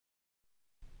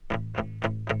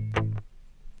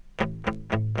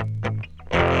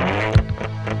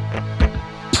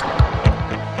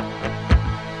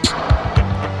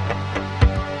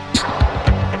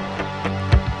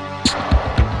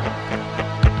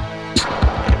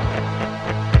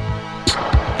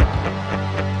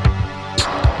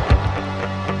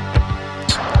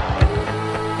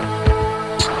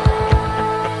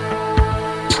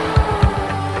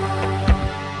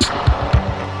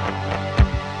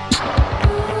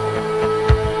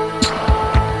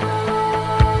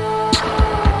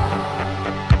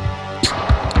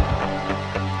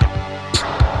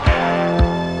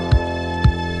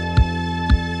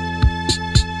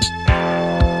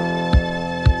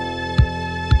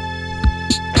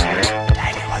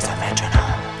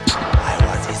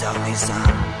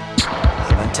son.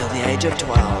 Up until the age of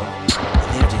 12,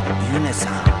 we lived in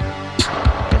unison.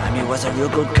 Mommy was a real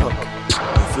good cook,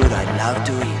 the food I loved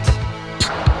to eat.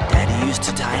 Daddy used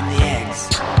to time the eggs,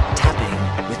 tapping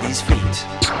with his feet.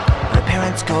 My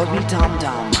parents called me Tom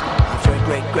Tom, after a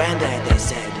great-granddad, they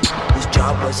said, whose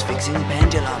job was fixing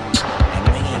pendulums and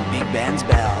ringing Big Ben's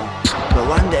bell. But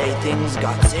one day things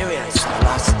got serious, I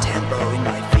lost tempo in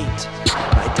my feet.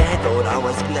 My dad thought I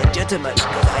was illegitimate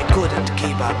because I couldn't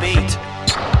keep a beat.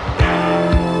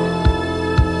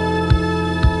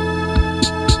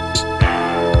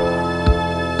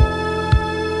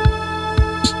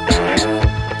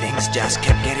 Things just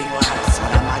kept getting worse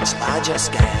on a much larger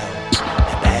scale.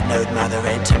 A bad-note mother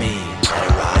read to me that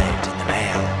arrived in the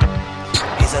mail.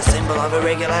 He's a symbol of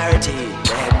irregularity,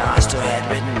 the headmaster had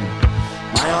written.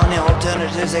 My only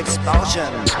alternative's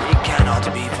expulsion, he cannot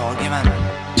be forgiven.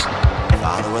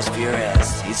 Father was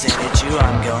furious, he said it's you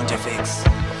I'm going to fix.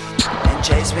 Then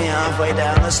chased me halfway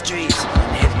down the street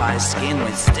and hit my skin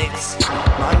with sticks.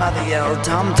 My mother yelled,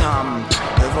 Tom Tom,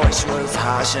 her voice was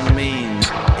harsh and mean.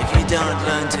 If you don't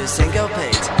learn to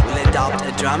syncopate, we'll adopt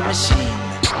a drum machine.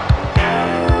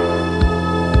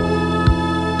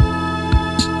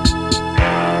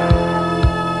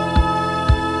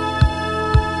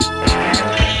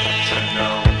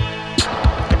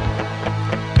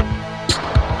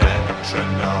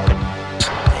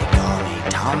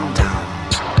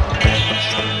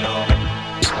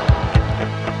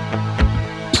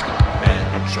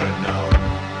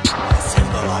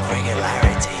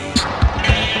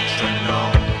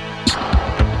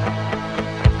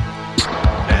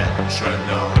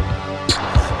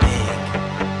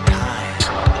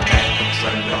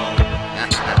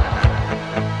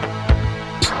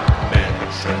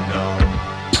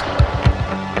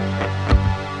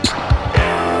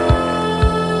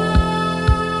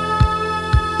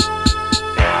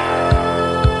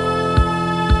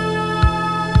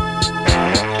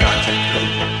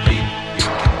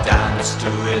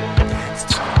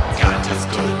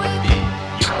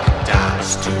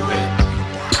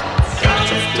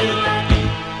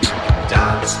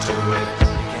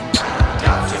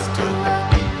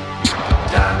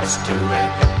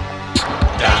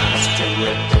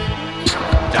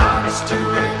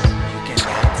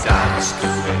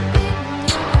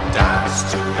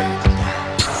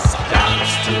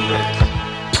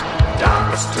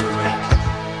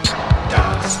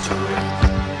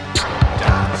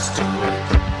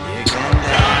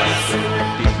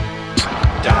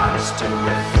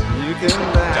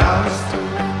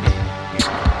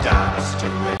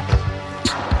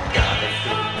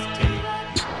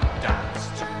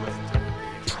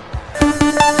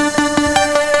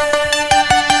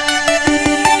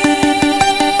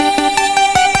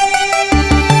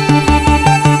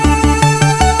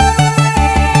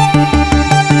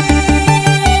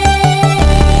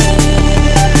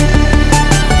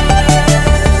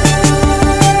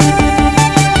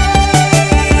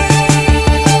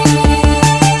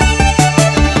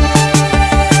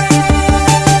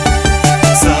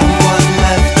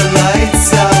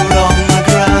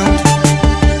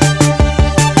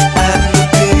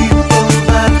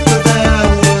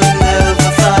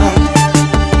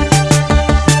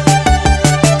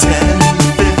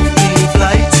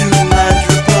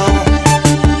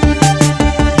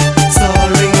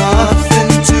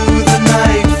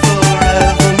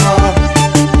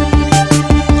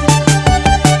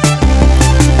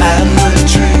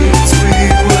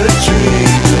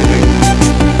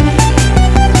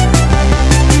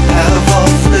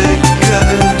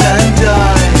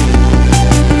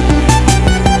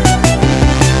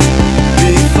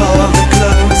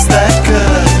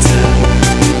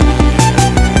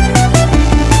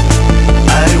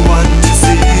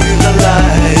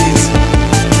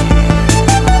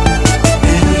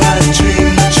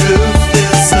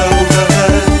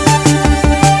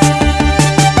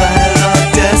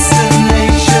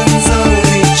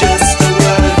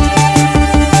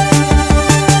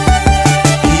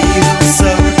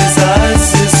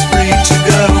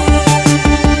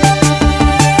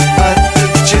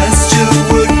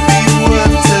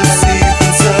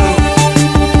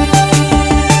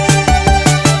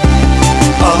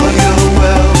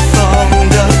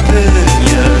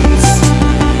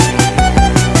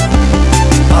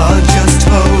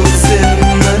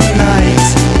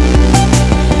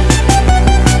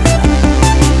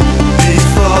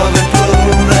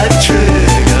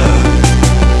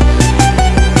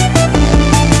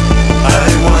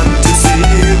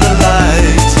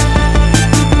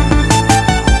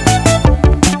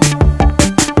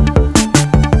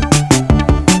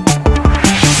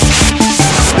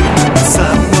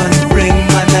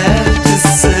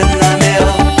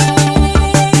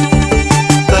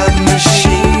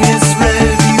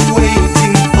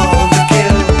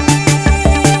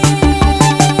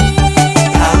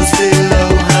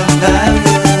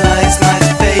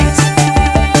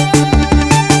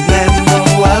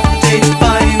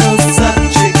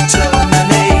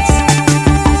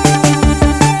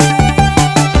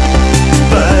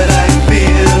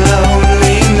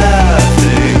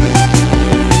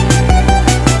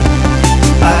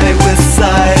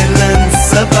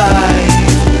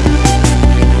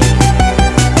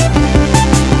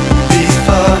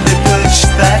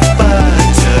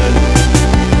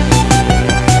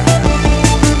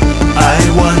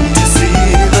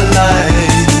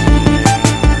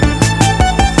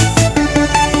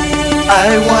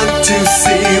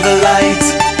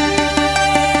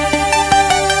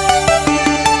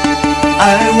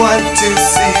 I want to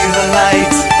see the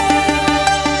light.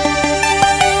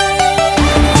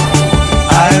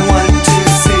 I want to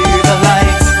see the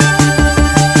light.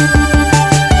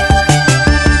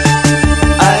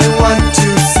 I want to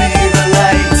see the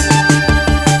light.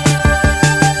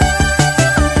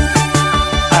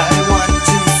 I want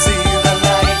to see the light.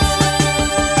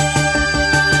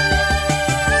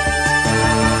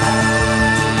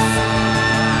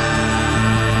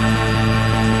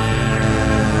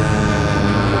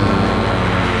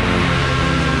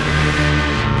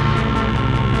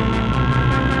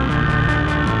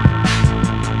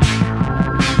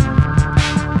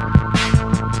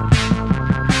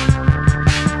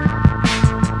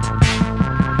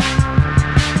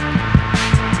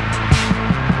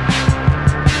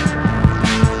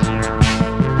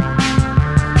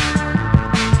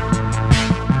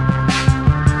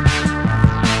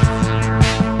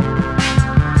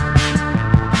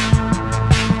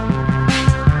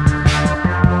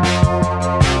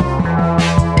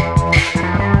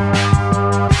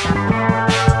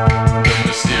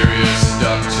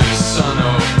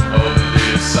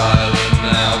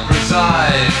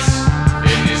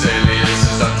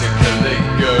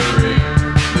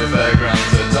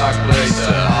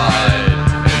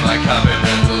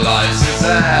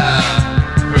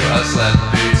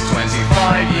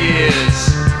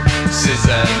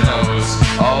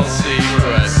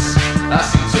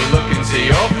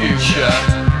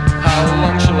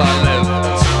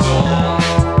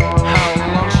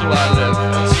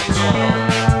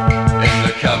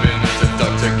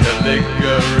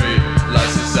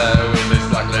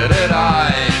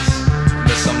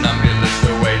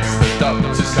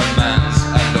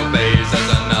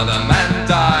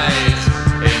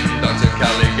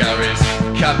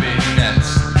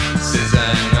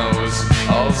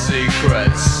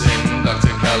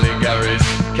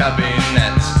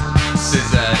 Cabinet,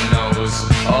 scissor knows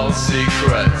all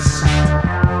secrets.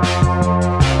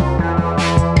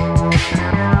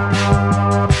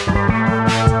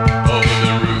 Over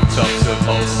the rooftops of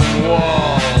Holston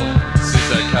Wall,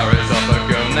 scissor carries off a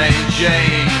girl named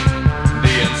Jane.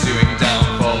 The ensuing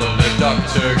downfall of the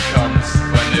doctor comes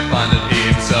when they find that he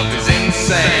himself is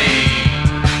insane.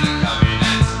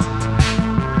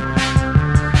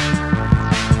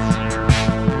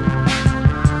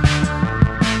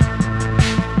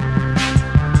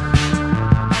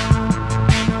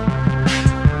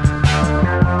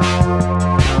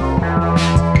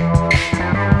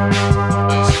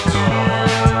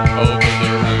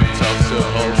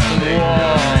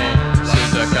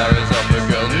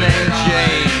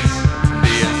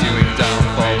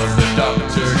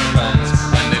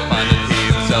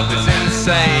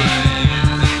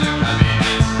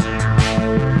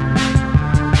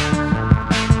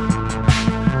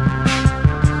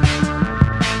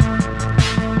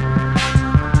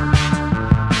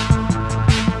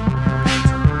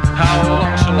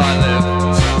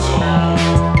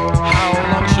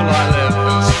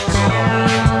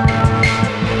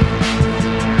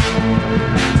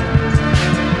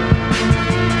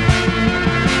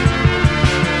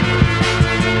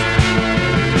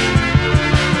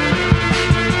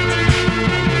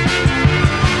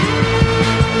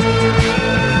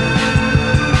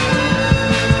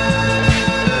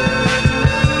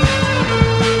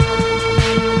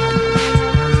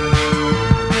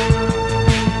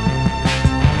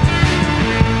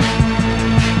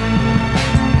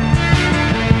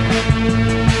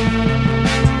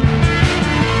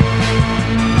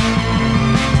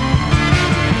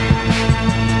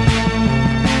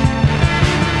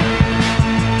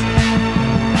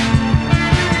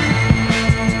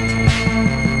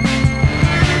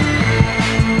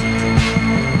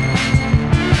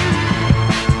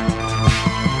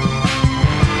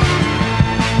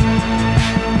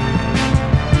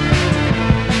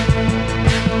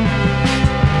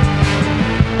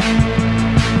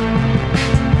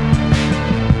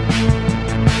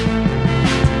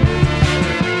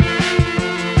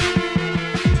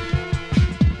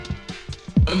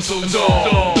 Until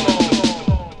dawn.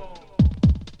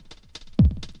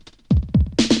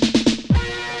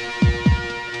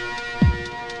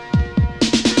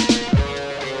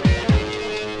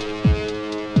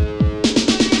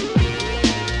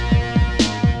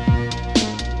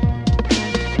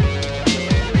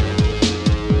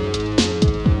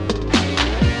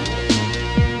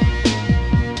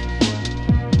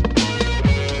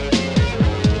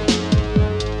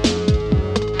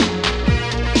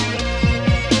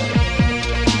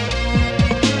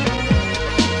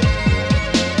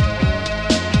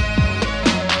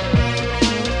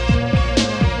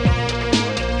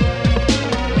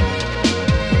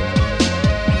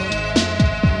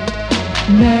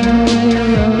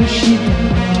 Mary, she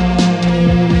died.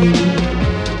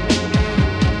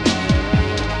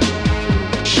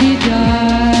 She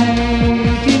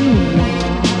died in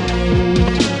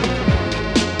white.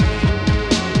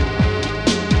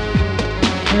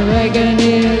 Her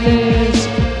agony lives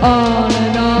on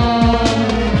and on.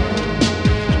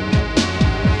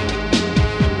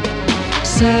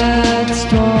 Sad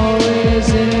stories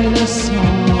in a song.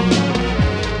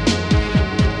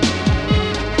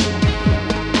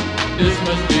 This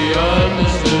must be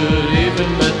understood, even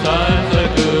when times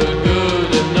are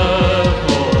good enough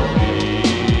for me.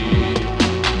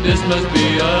 This must be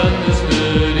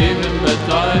understood, even when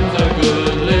times are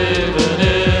good, living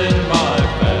in my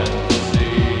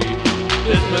fantasy.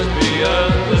 This must be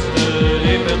understood,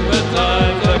 even when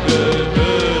times are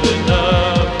good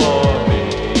enough for me.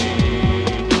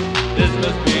 This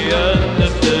must be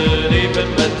understood, even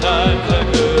when times are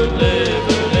good,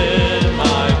 living in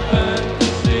my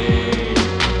fantasy.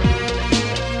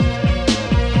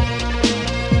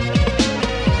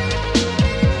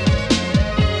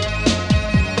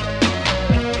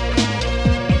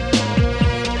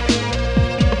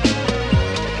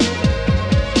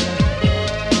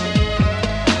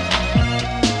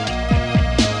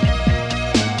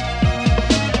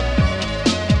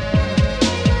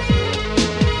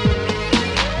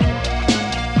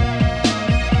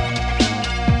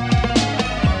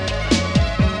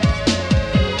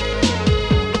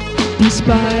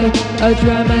 Despite a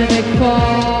dramatic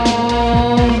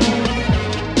fall,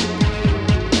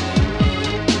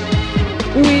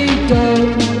 we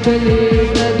don't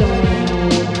believe at all.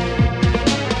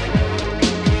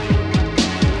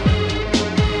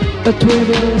 But we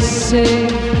will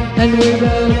sing and we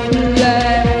will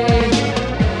play,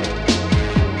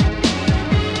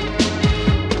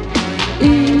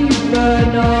 even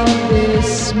on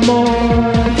this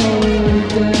mortal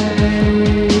day.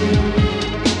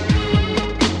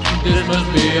 This must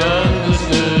be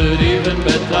understood, even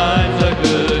when times are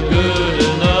good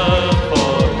enough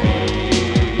for me.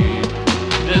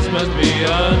 This must be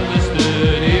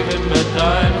understood, even when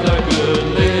times are good,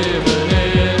 living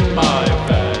in my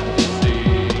fantasy.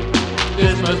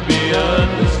 This must be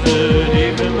understood,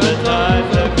 even when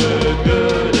times are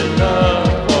good enough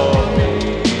for me.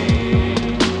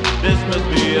 This must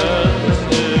be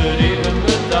understood, even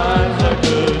when times are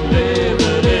good,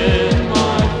 living in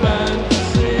my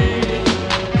fantasy.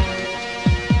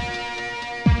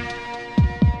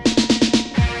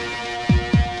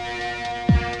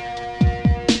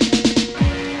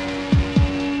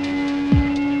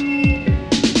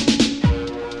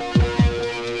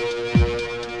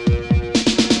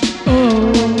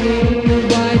 Only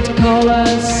white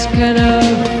collars can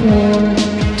afford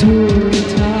to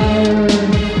retire.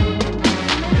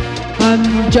 I'm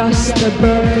just a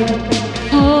bird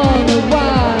on a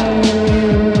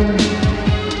wire.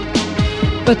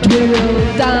 But we will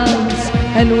dance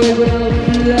and we will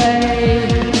play,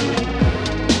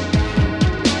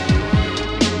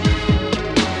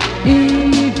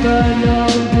 even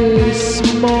on this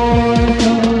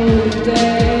mortal day.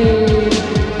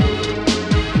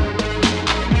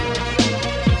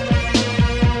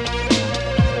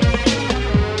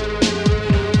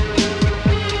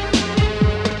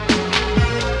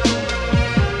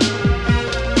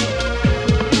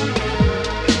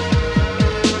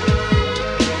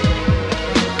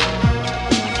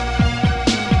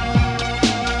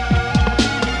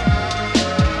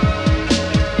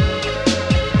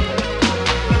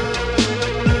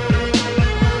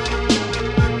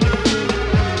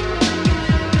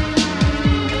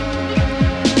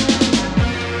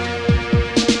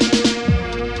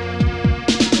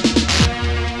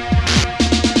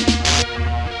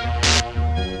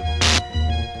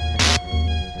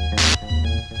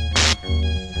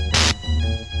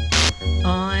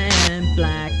 I am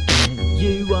black and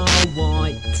you are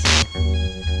white.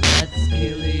 Let's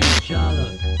kill each other.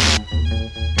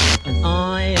 And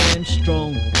I am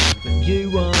strong, but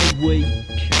you are weak.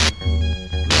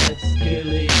 Let's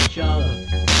kill each other.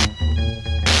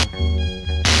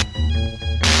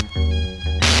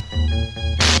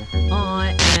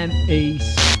 I am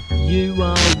east, you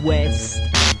are west.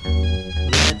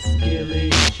 Let's kill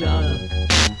each other.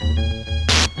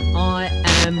 And I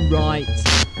am right,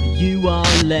 you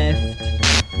are left.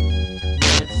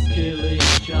 Let's kill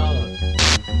each other.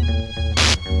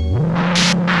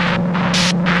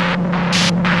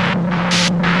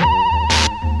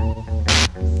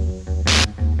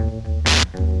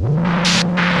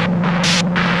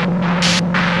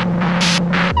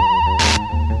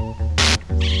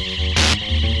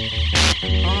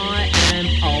 I am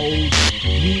old,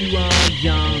 you are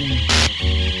young.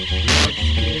 Let's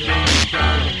kill each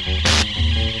other.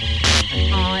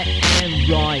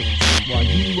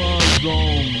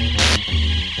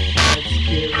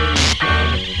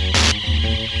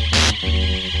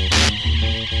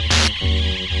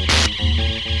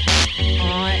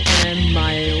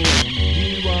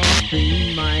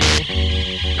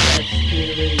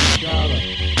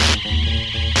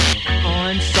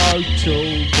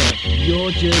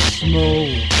 you're just small.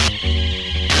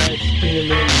 Let's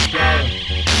kill each other.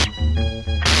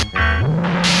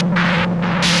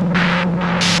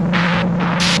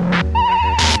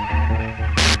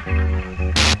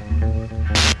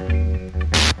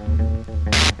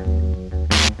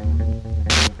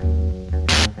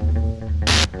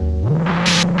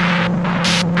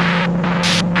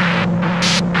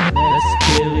 Let's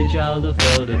kill each other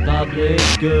for the public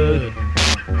good.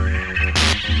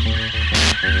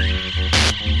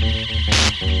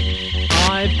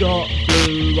 I've got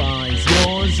blue eyes,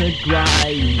 yours are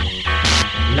grey.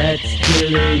 Let's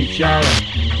kill each other.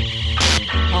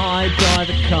 I drive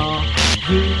a car,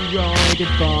 you ride a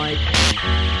bike.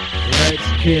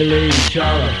 Let's kill each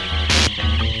other.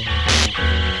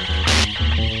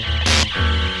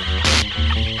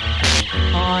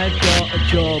 I've got a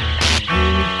job,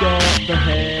 you've got the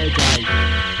headache.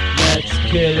 Let's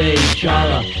kill each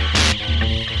other.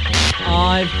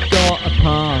 I've got a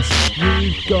past,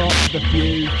 you've got the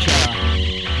future.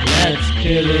 Let's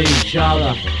kill each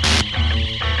other.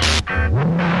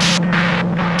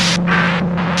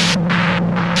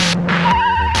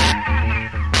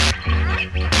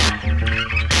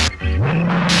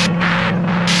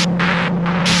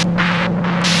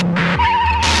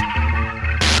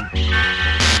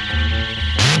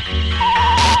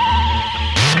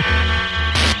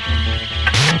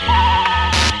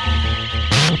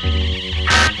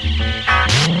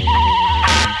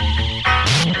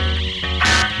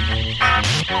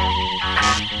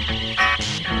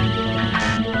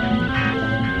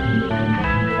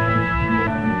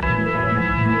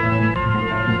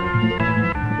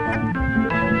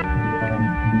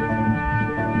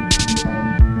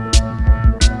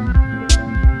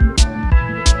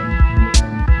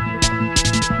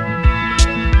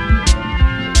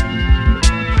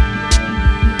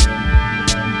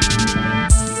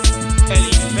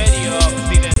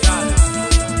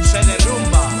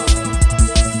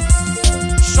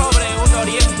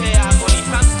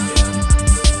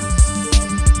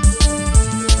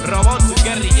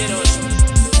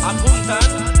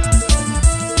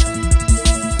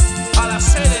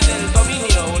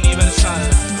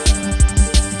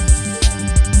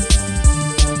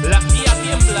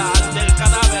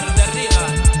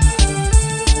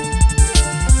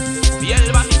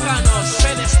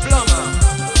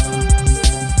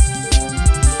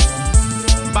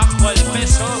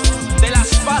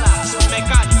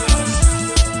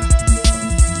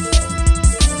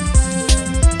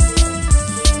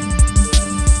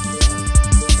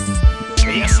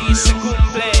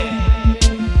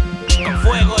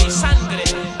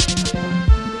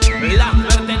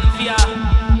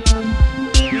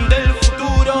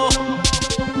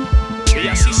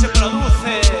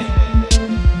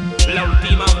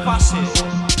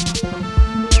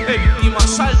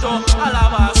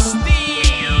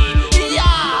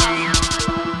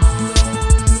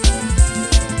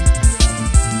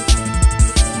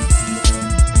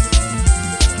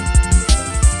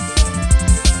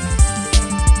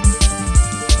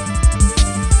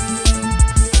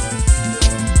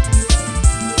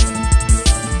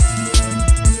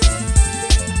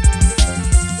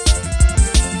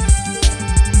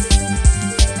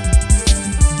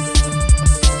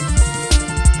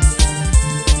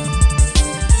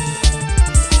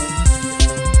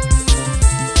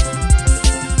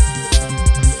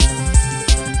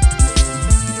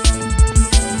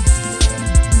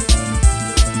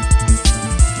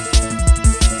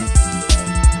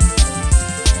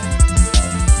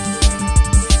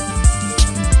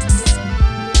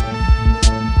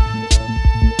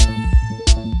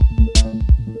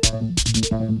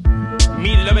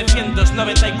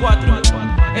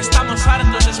 Estamos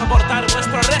hartos de soportar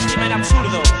vuestro régimen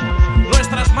absurdo.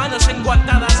 Nuestras manos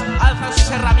enguantadas alzan sus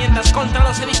herramientas contra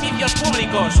los edificios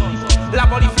públicos. La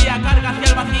policía carga hacia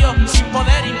el vacío sin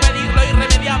poder impedir lo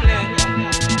irremediable.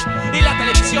 Y la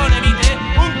televisión emite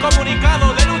un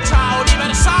comunicado de lucha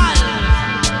universal.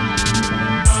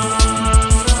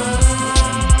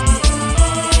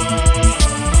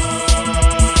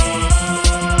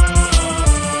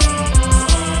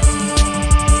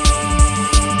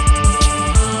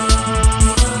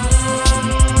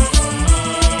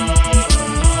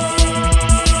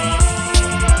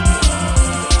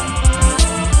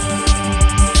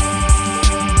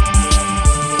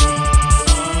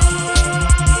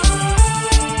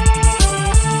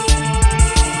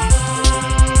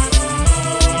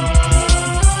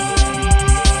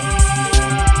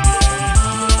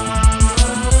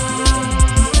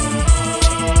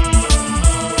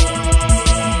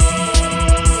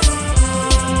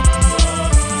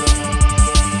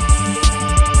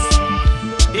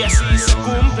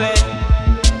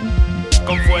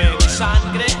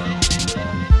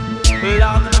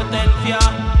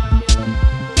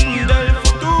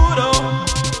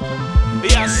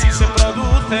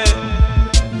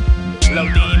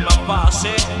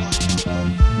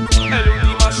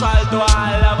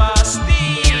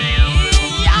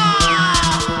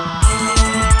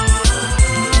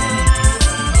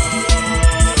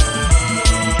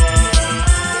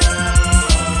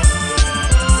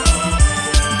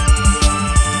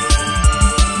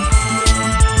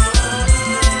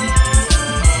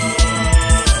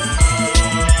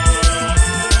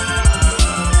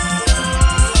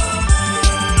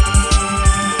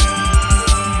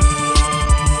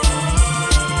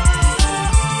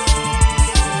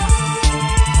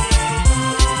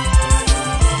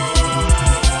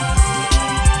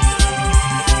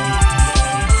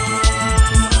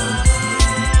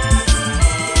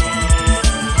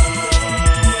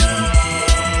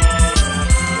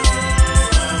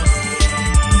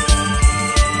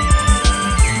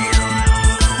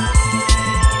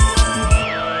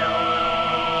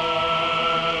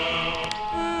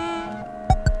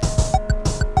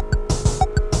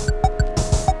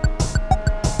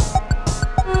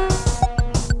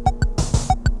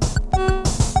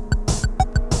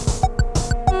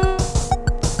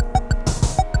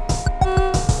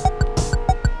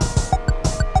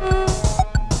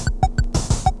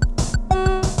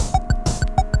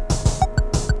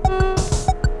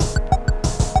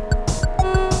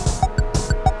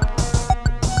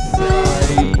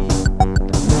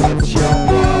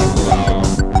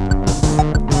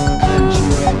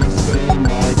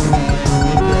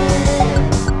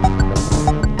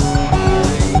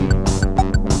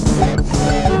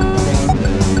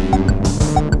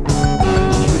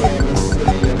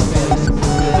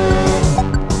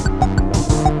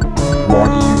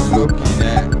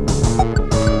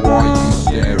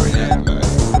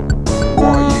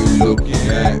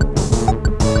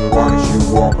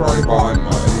 right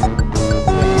by me.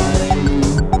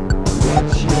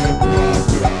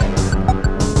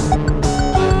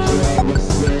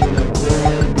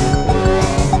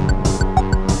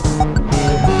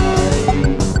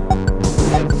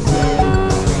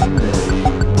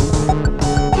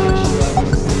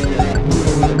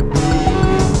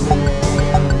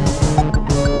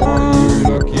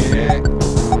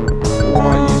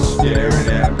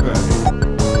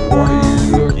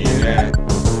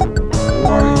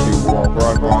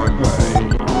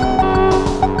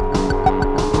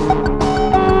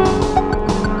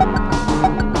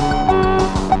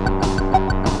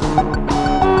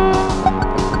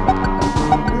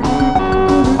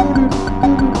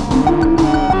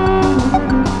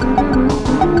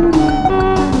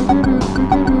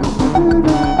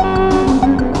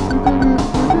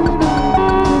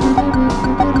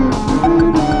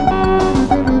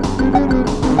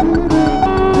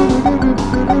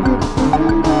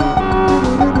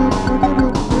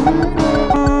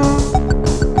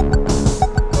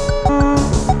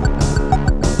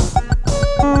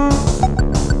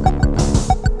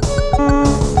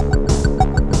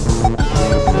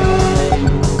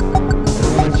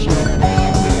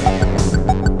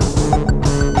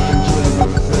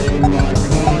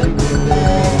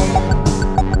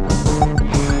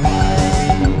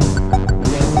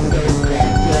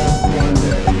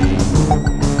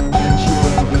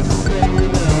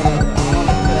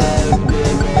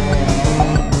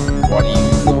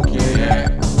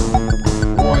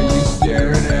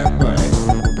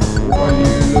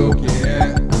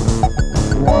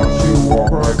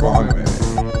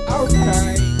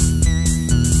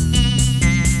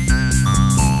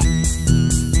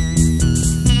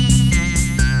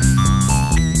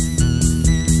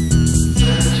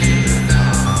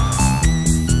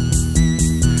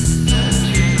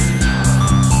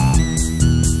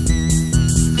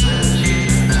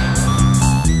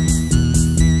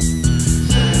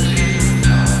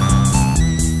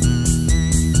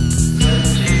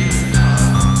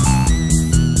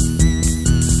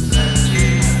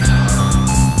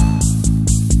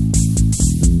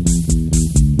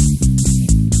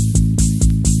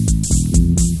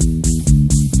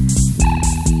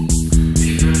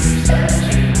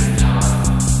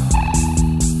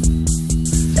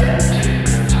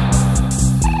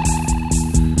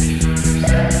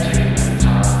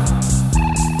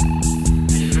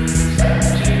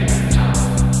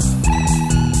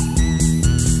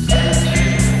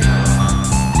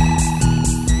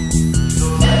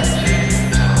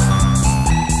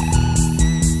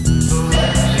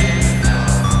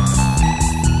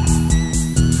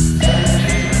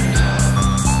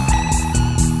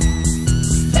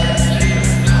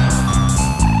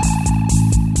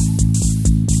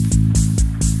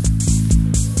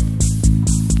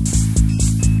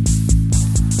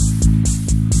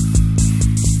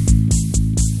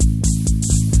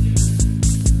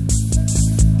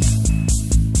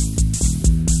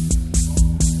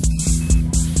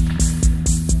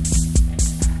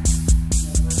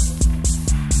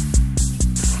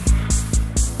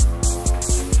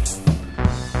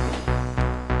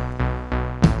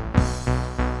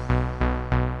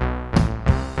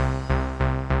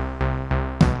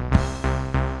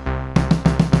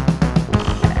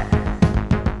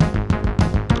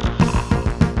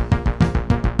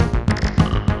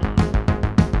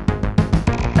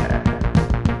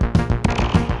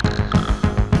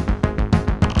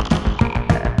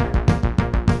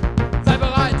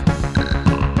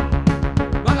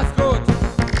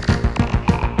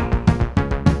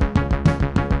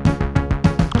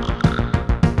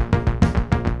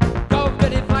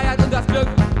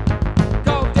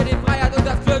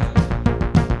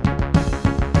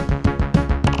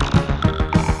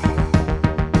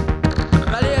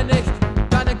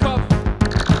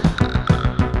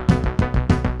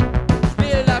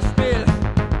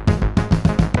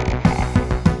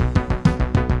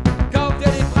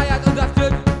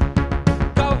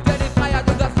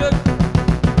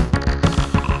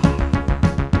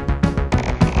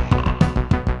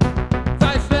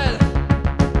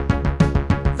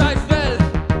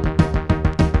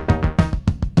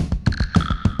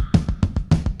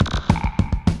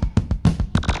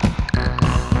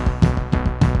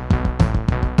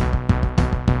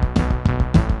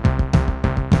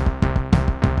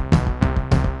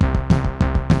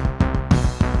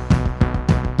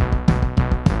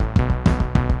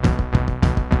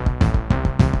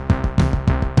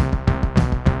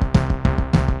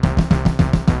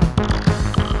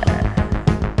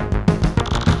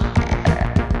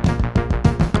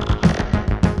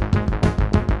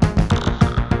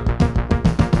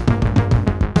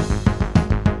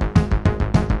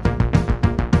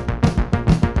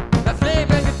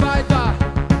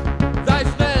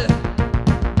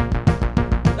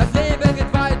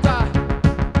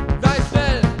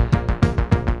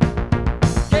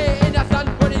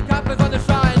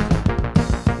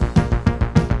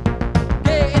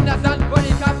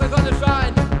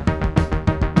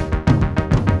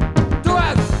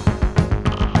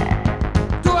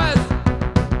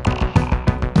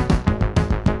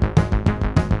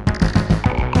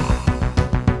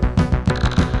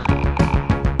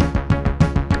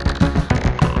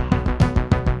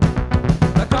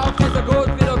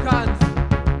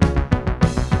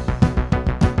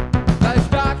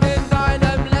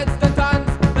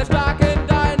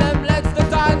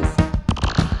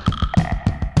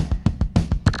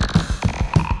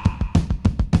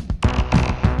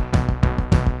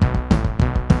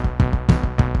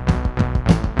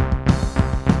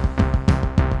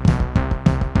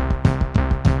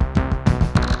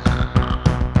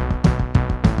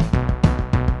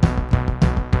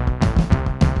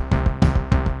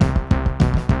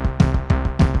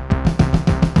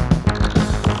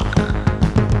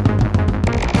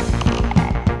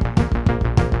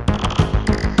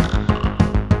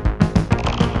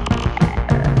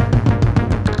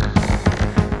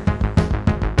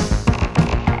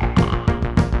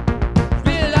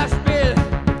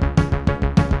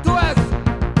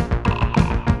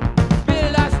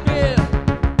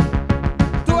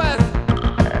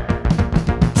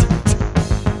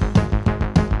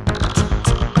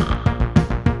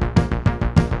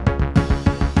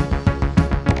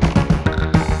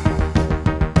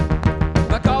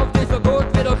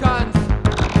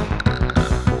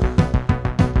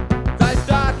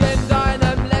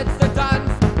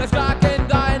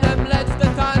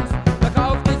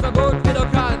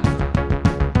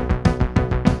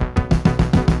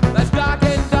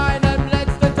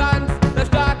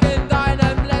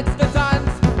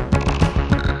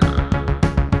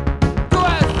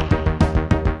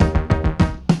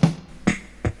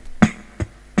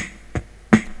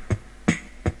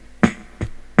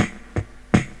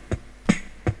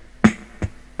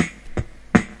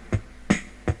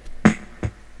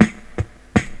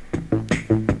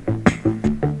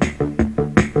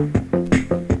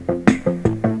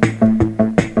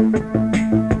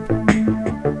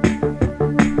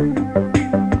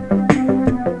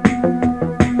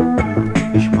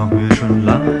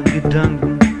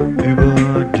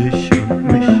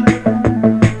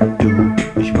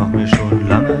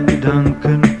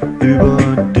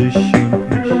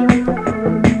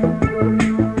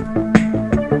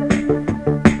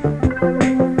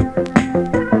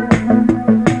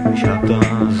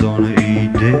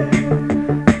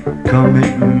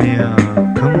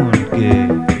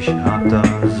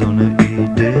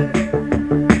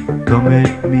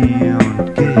 mir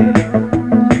und geh.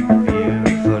 Wir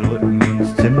verloren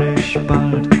uns ziemlich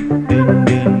bald in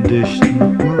den dichten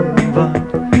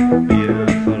Urwald. Wir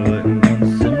verloren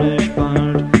uns ziemlich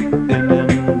bald in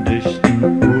den dichten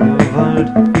Urwald,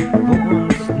 wo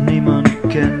uns niemand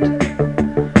kennt,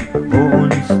 wo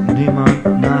uns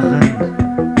niemand nachrennt.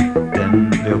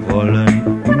 Denn wir wollen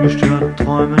ungestört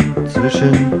träumen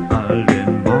zwischen all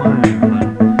den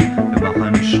Bäumen. Wir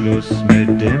machen Schluss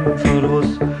mit dem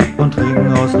Verdruss und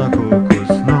trinken aus ner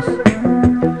Kokosnuss.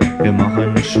 Wir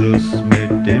machen Schluss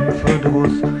mit dem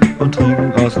Verdruss und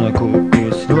trinken aus ner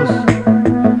Kokosnuss.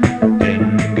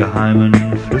 In geheimen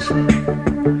Flüssen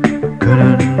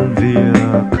können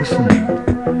wir küssen.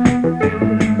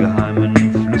 In geheimen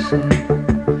Flüssen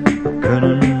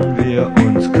können wir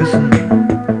uns küssen.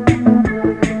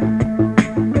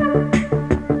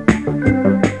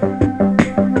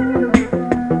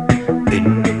 In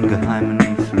geheimen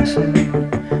Flüssen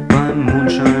beim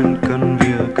Mondschein können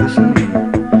wir küssen.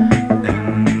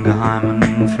 In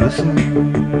geheimen Flüssen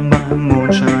beim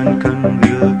Mondschein können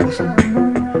wir küssen.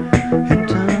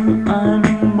 Hinter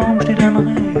einem Baum steht ein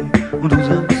Reh und du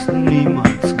sagst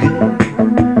niemals geh.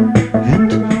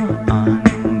 Hinter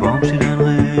einem Baum steht ein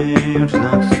Reh und du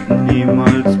sagst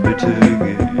niemals bitte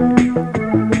geh.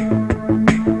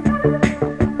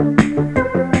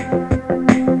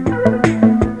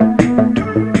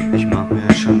 Ich mach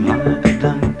mir schon lange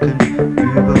Gedanken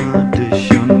über dich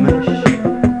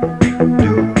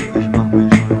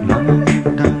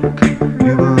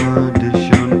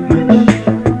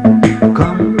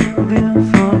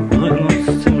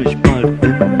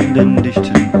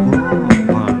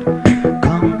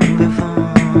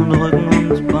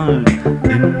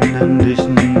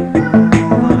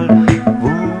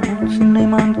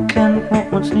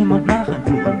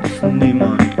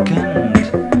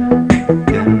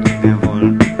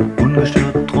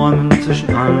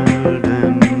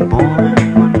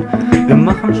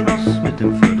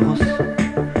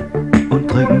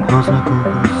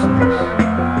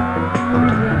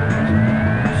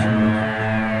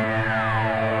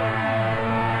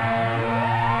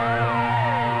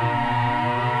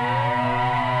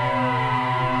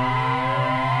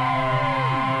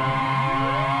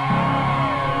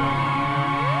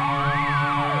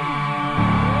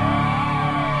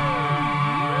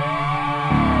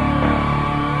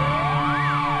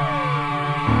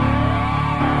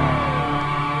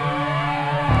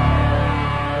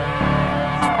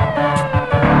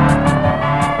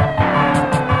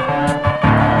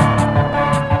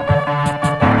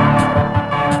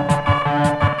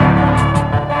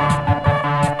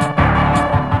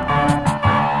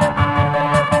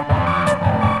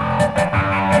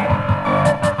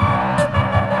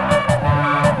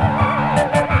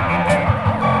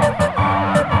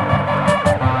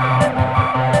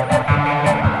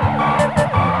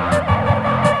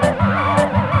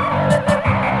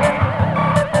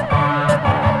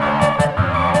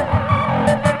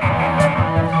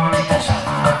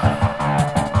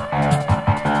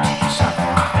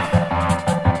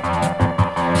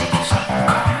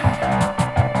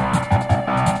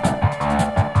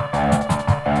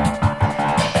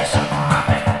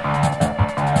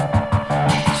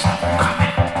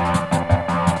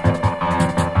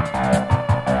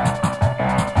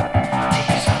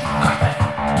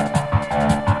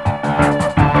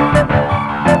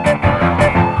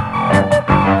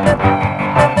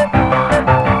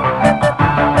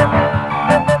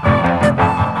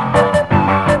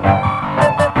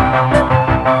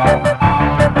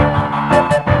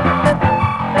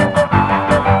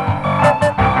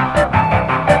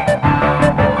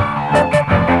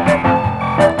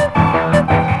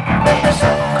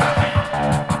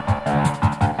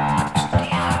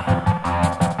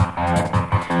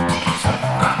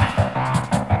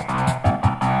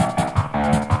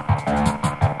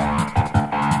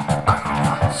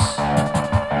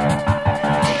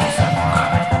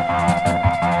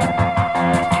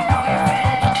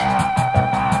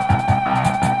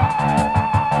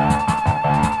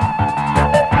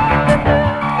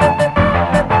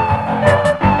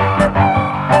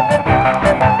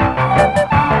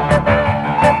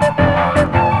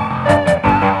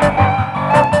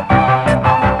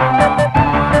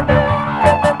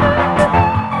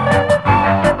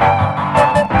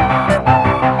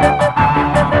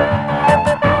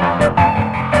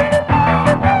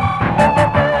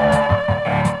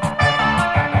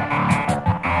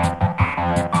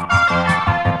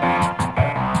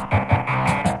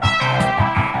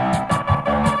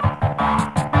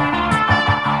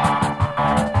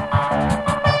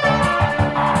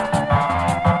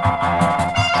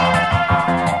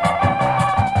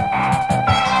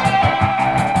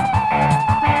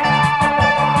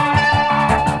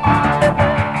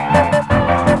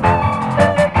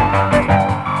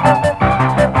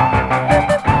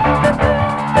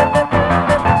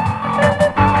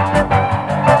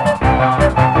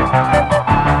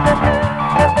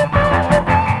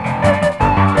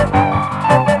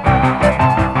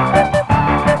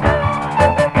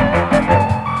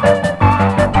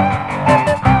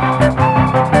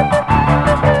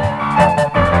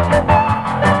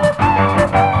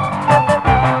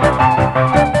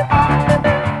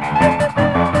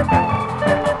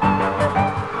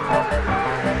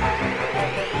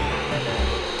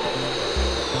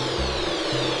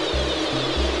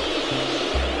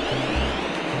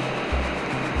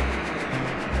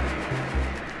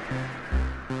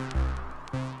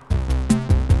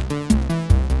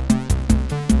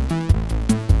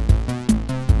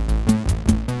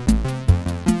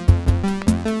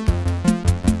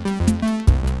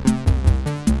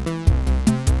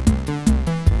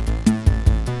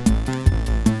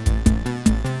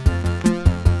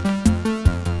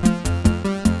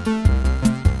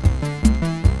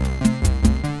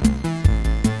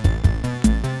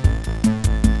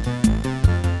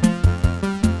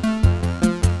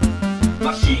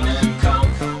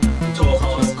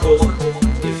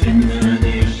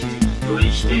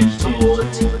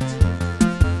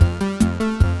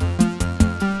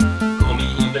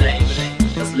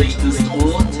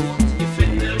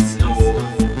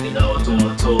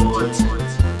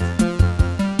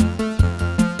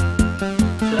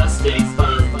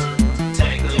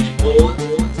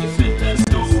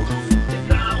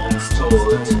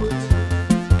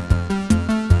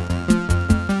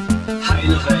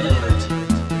Heile Welt,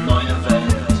 neue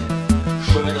Welt,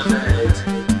 schöne Welt,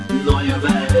 neue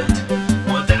Welt,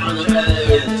 moderne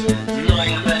Welt,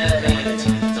 neue Welt,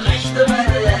 rechte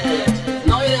Welt,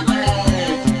 neue Welt.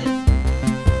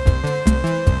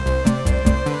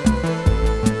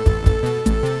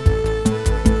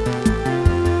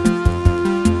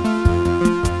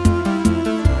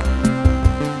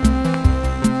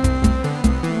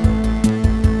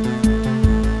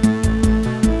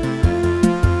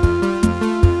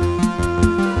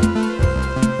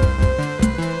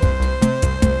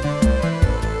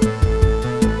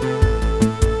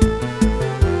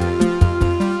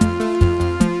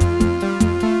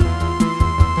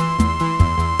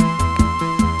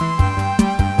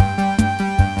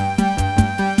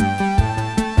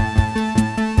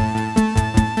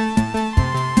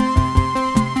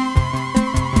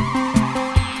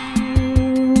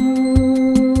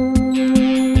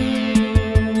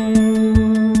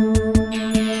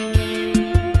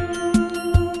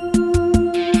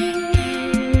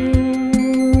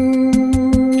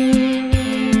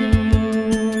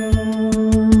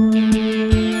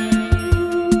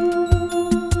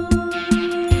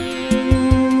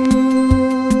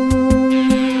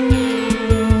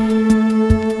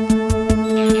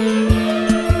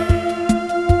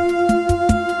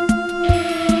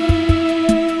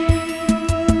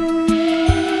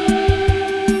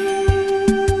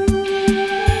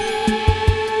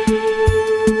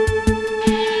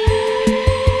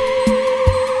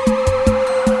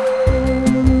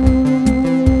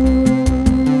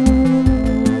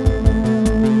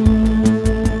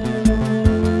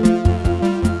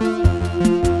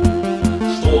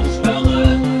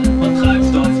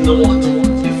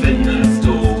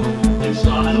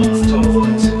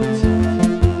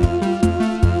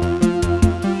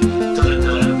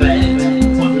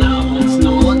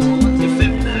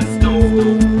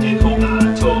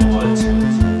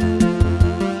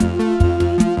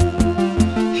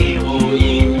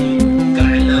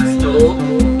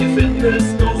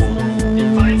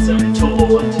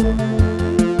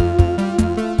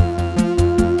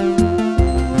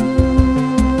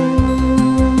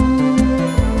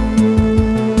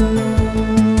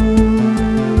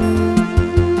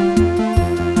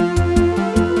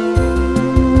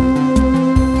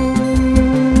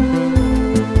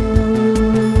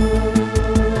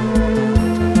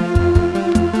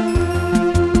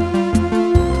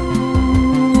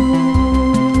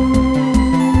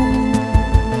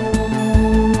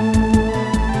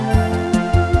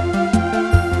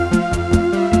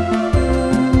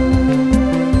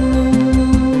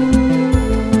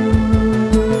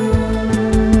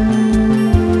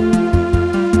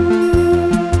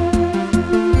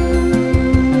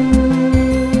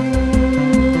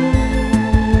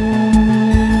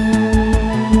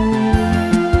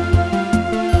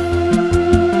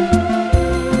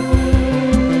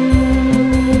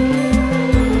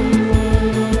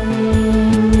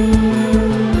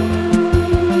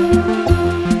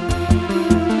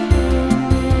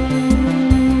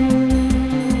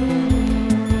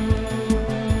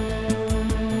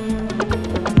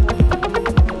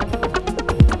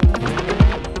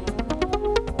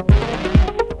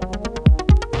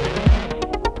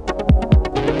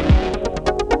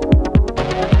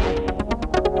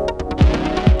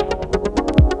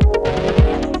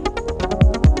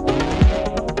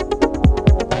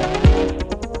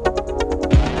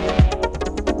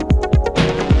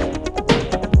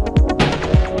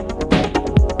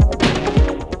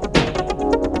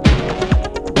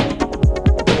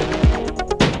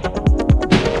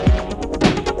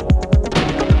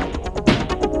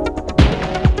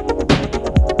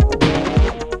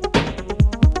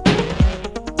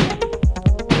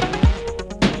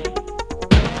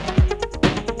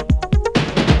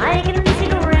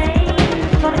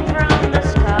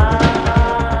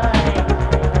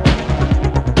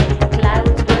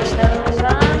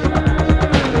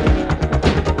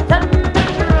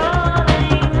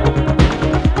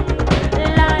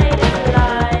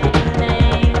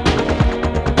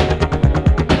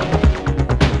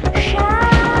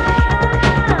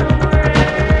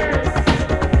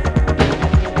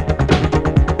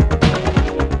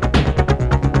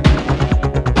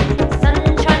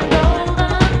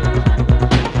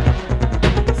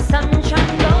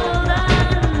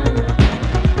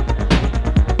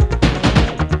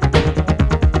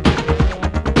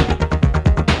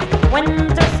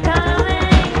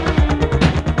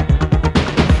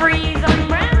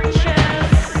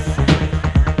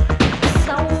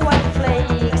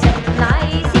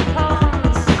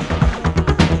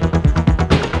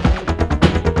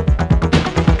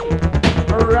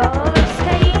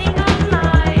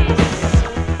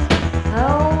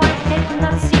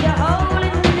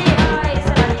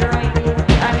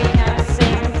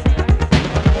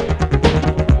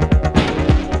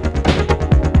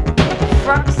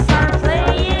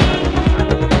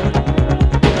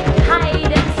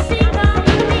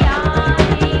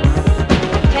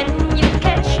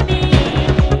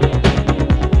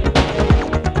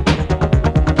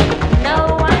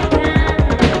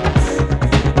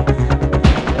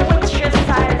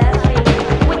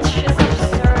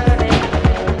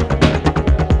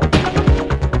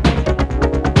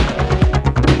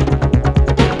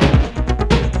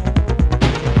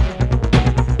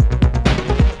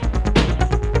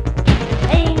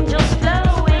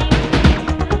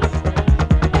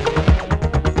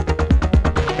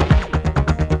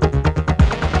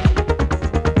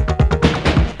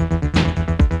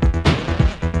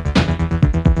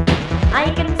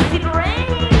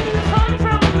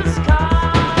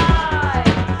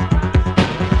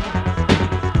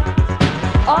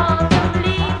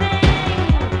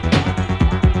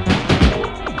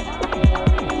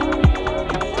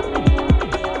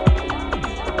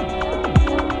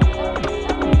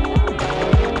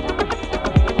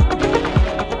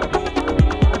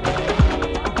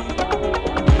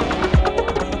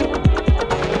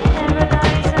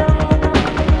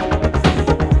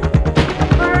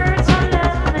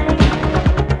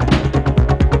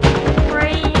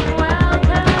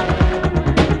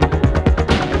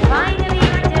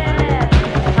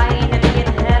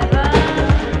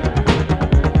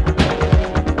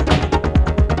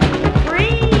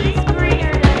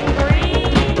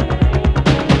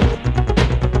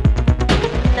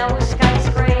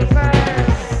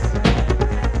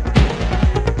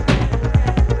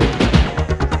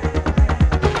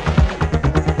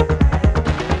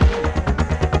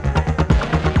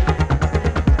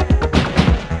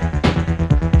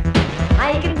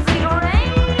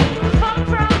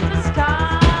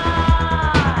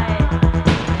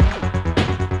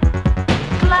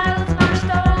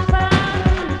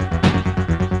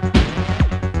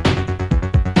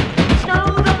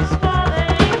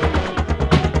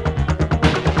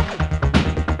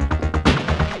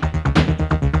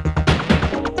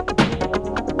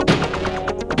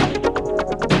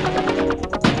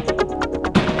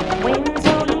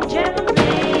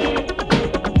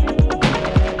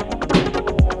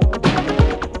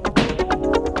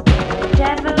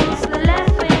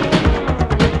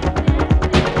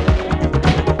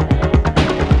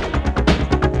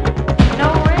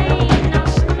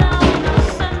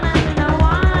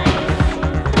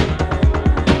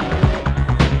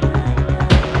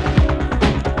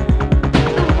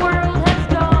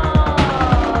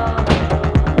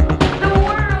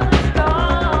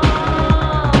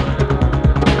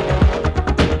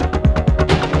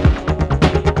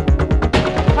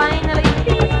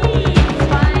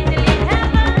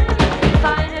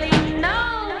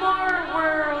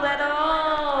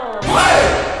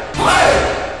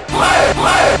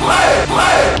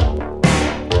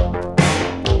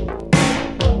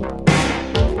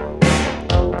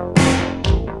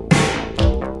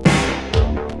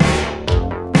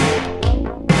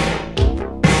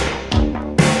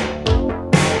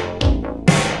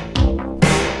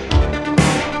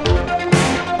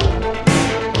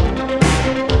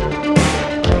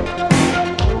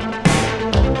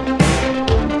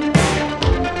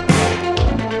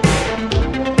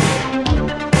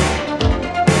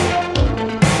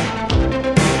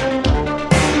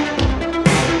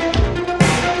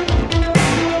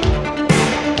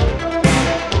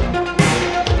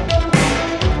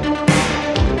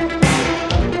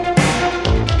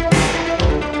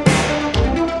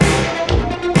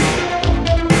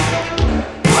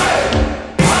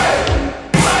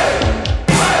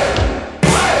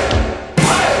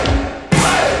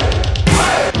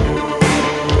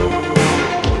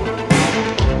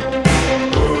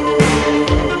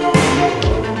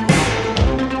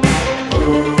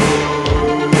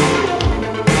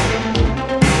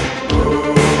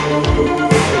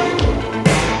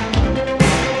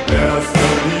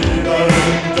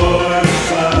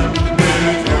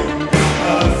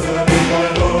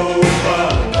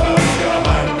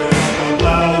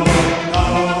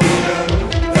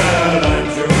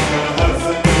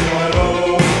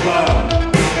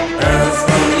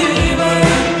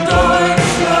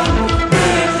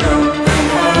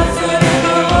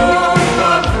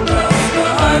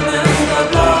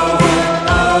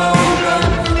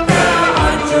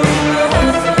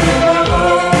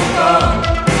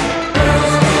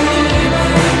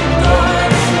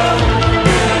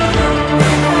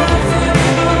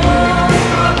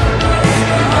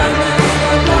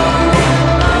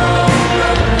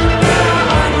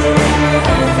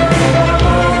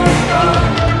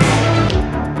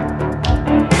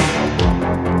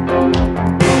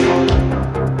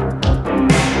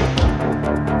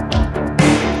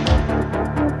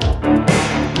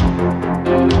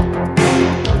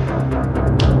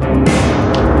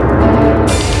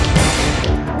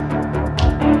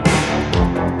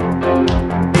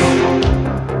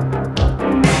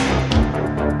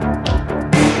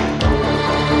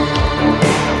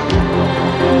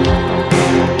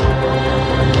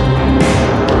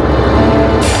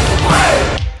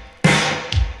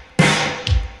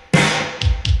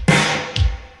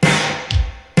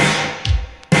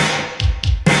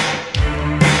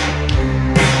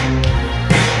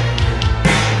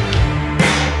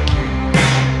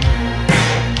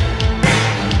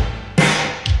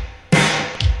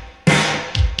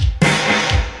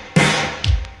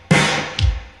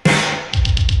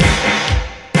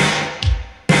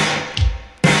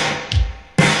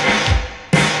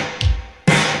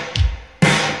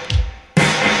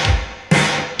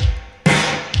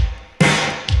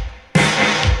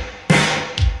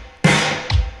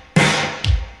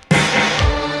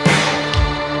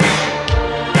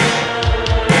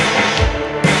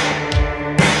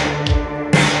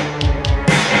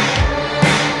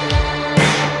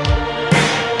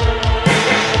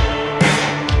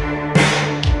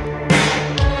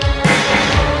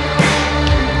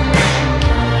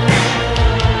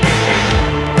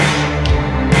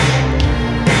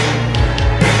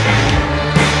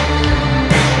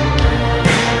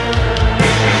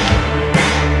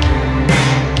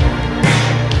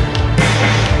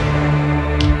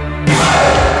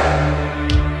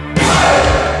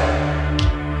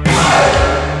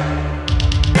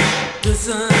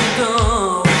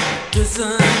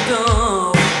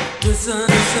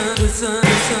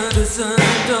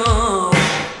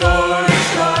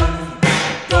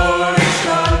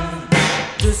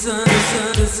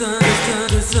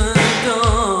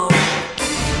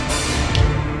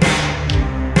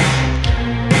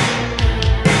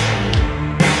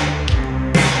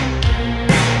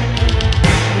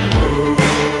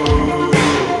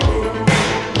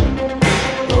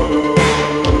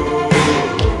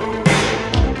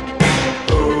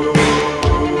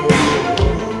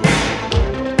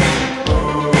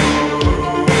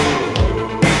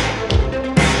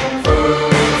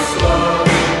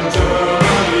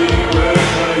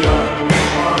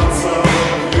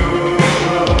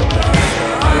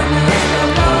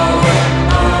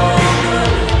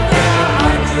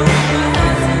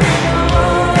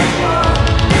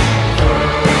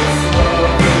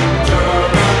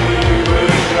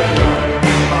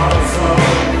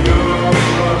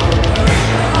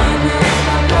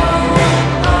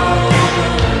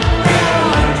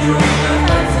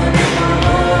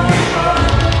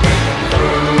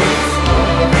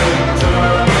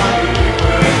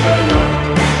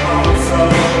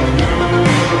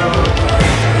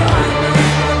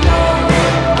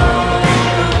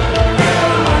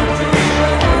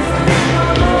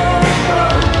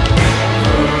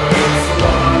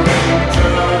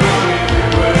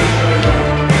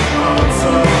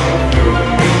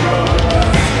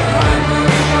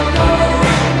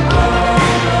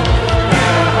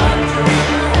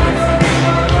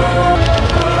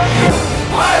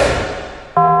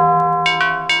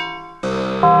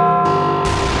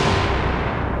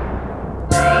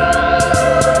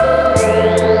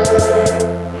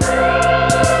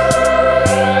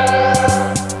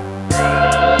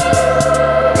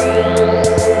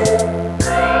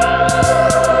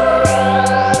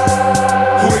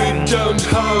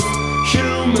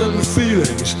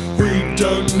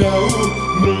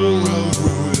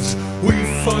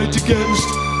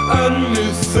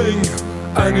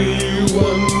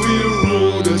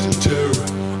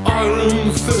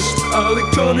 first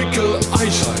electronical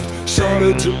eyesight,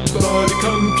 started by the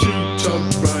computer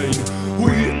brain.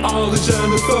 We are the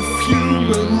zenith of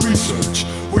human research.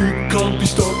 We can't be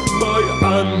stopped by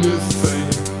anything.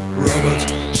 Robot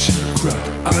secret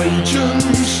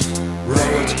agents.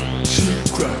 Robot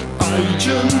secret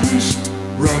agents.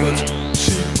 Robot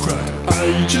secret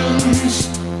agents.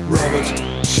 Robot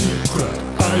secret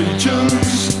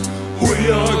agents.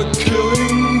 We are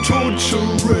killing,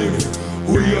 torturing.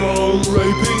 We are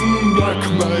raping,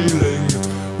 blackmailing.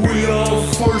 We are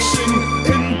forcing,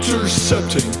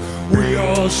 intercepting. We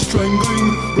are strangling,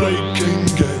 breaking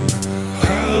in.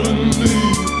 Heavenly,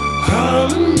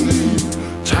 heavenly,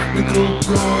 technical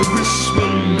progress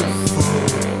wonderful.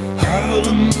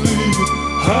 Heavenly,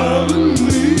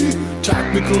 heavenly,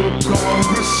 technical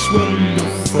progress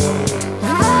wonderful.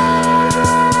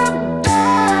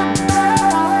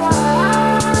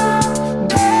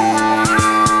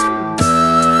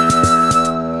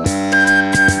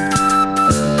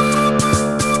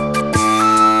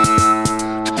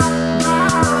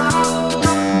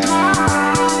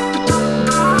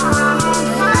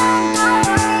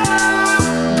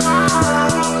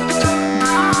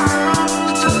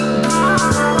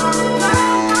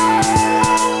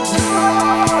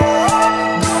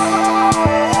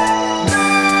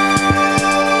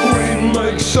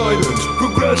 Silent,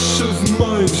 progressive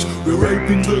minds. We're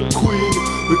raping the Queen,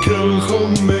 we're killing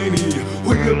Khomeini.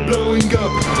 We're blowing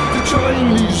up the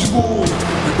Chinese wall,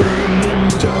 we're burning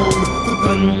down the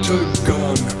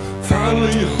Pentagon.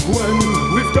 Finally, when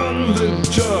we've done the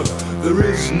job, there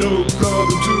is no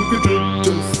problem to get rid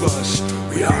of us.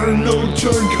 We are no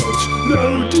turncoats,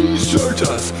 no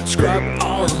deserters. Scrap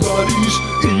our bodies,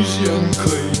 easy and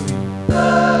clean.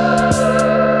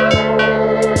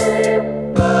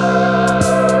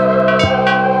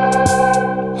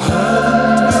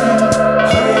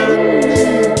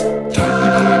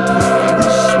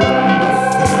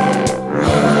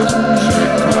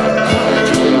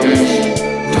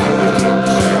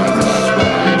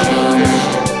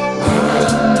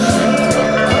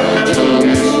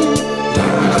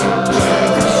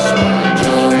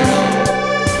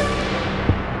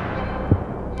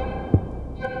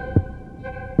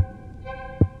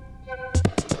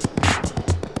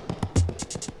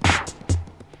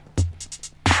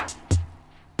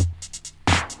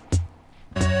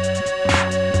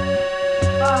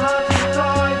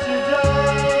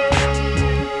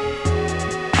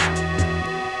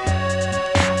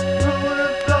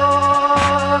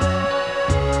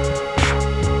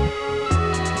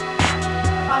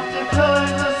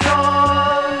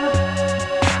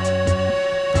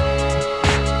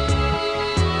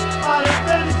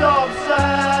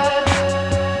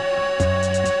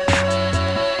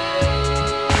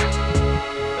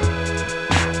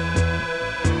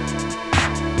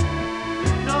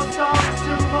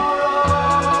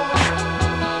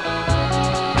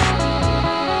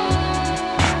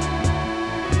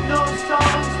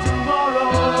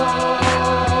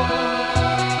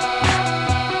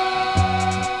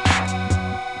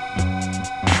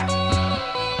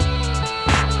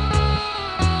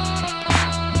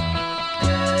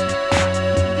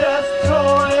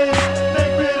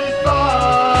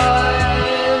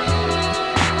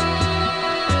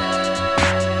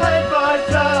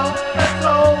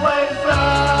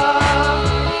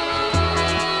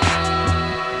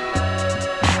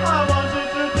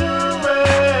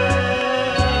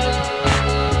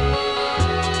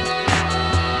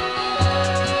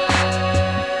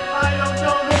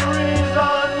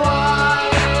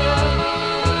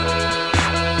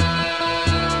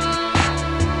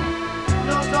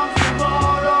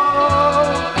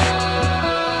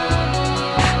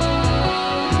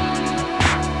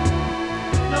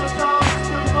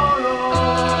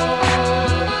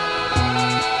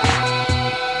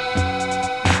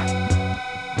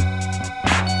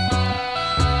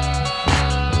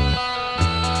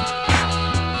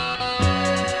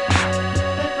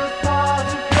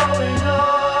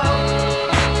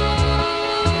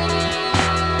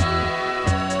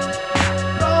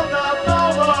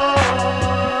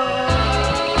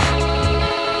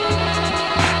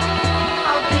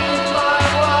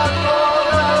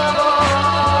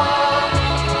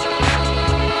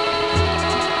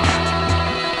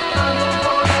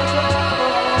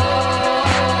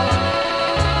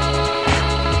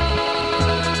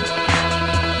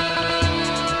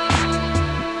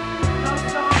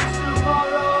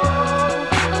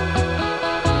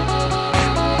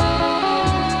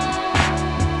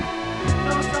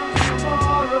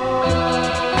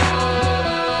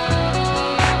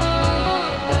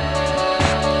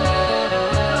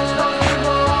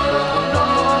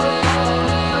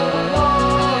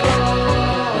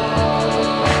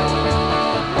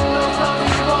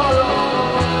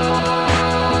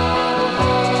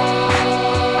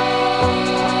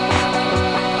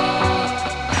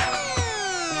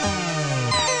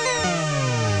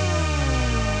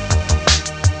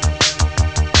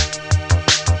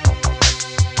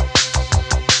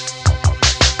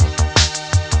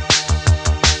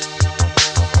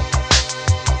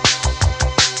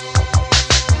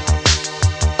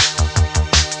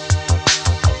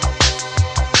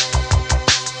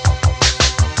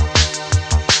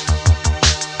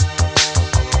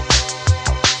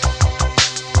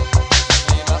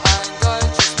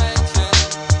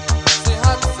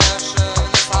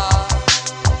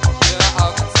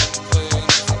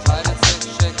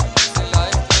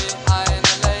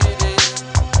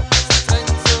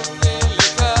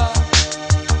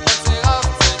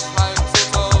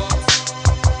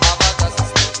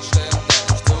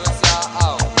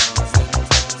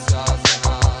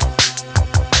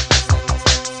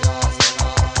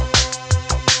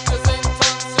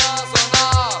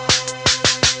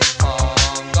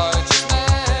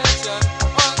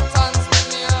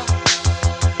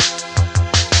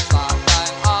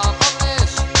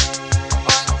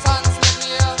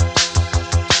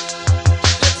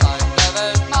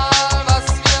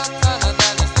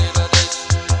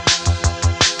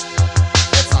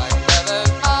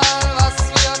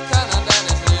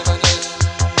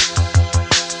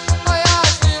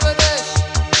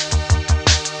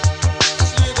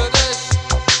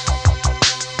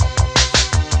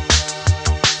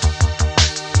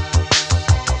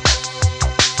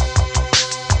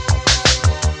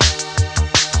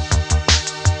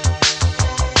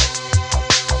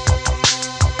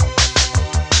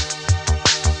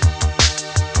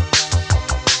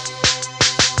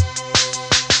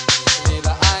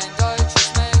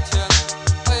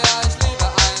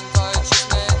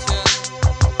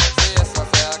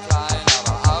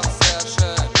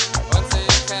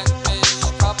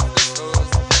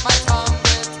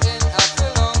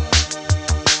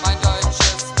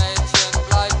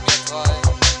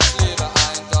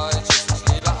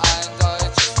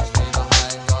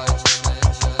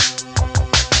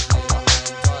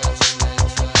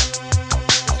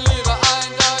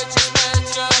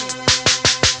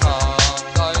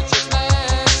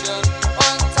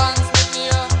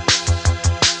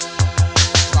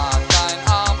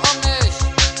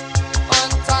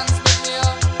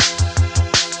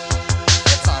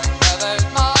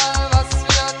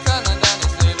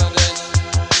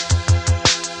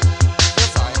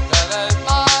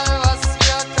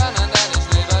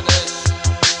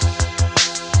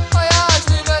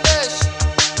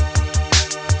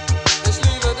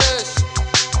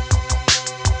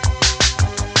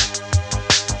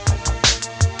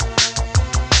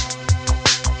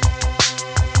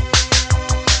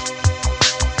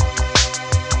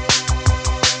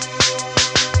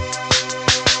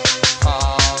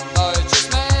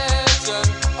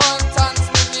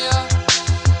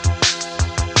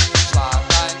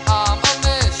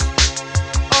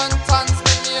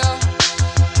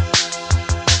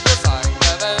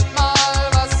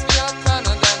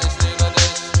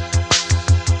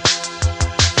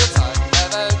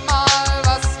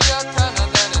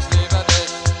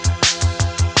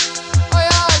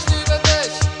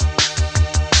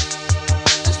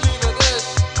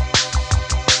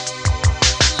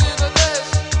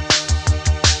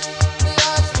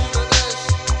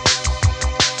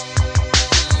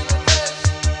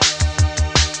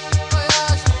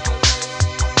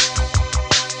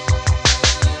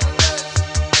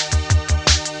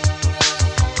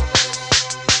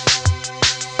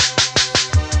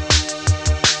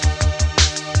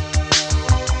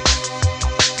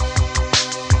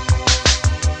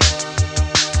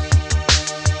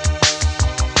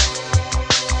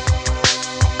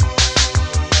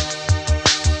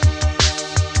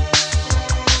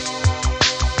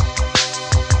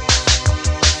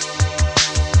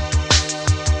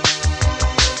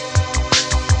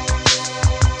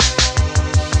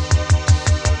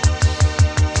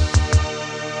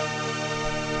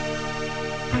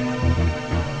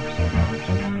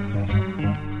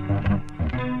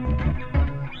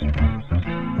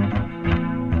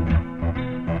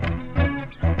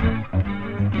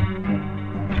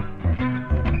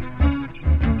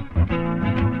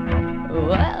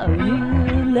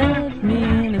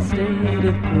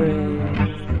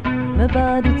 My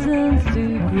body turns to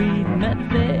green, my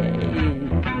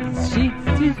face sheets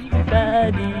twist,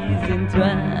 bodies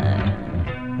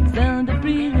entwined. Sound of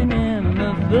breathing in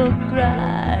muffled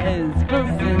cries,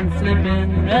 pulsing,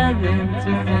 slipping, rising,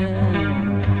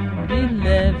 twisting. You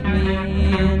left me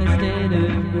in a state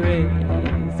of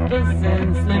grace,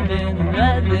 pulsing, slipping,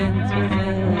 rising,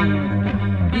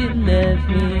 twisting. You left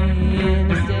me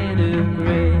in a state of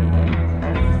grace.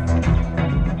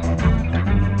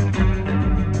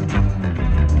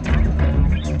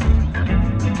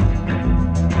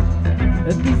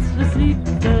 A peaceful sleep,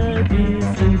 a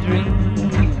distant dream.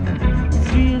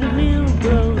 Street of little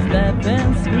girls laugh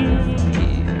and scream.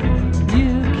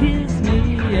 You kiss me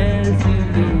as you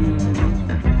leave.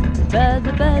 Bad,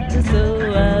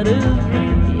 so out of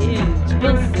reach.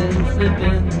 Pulsing,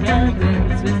 slipping, rising,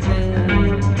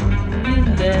 twisting. You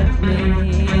left me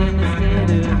in a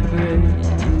state of grace.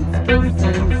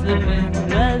 Pulsing, slipping,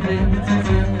 rising,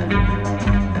 twisting.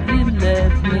 You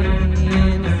left me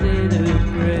in a state of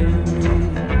grace.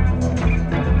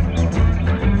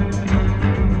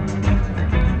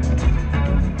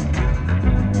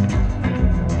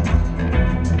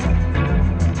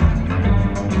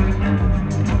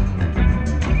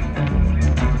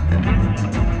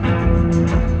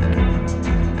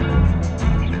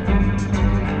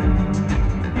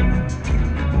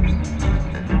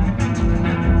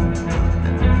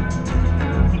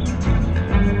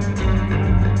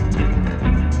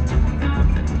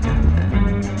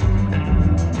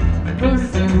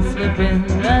 Slipping,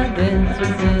 rising,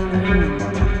 twisting.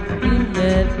 You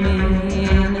left me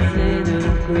in a state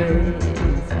of grace.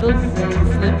 Pulsing,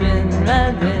 slipping,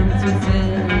 rising,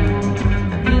 twisting.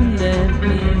 You left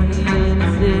me in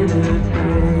a state of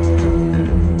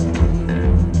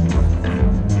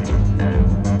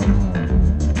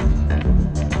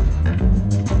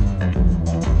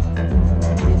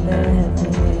You left me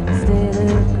in a state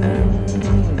of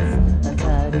grace. My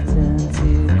body turned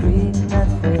to green, my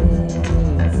face.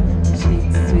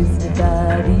 Twisted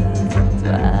bodies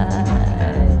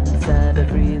entwined. Sound of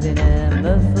breathing and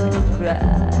muffled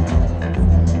cries.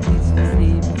 Peaceful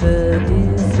sleep, a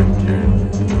distant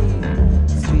dream.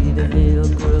 Street of little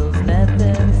girls laugh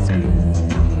and scream.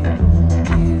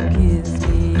 You kiss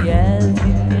me as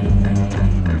you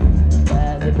leave.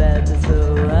 Bad,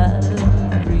 so out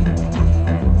of reach.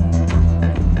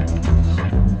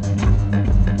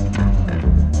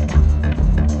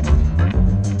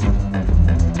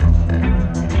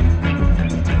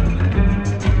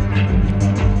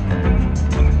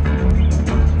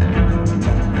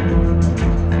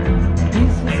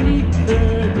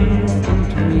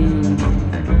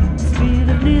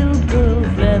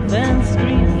 And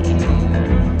scream.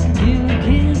 You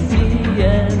kiss me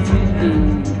as you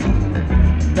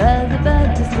leave.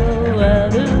 Bad, so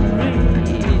out of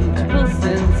reach.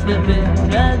 Pulsing, slipping,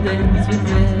 rising,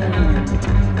 twisting.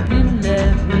 You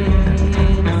left me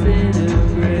in a state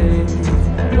of grace.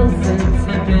 Pulsing,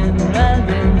 slipping.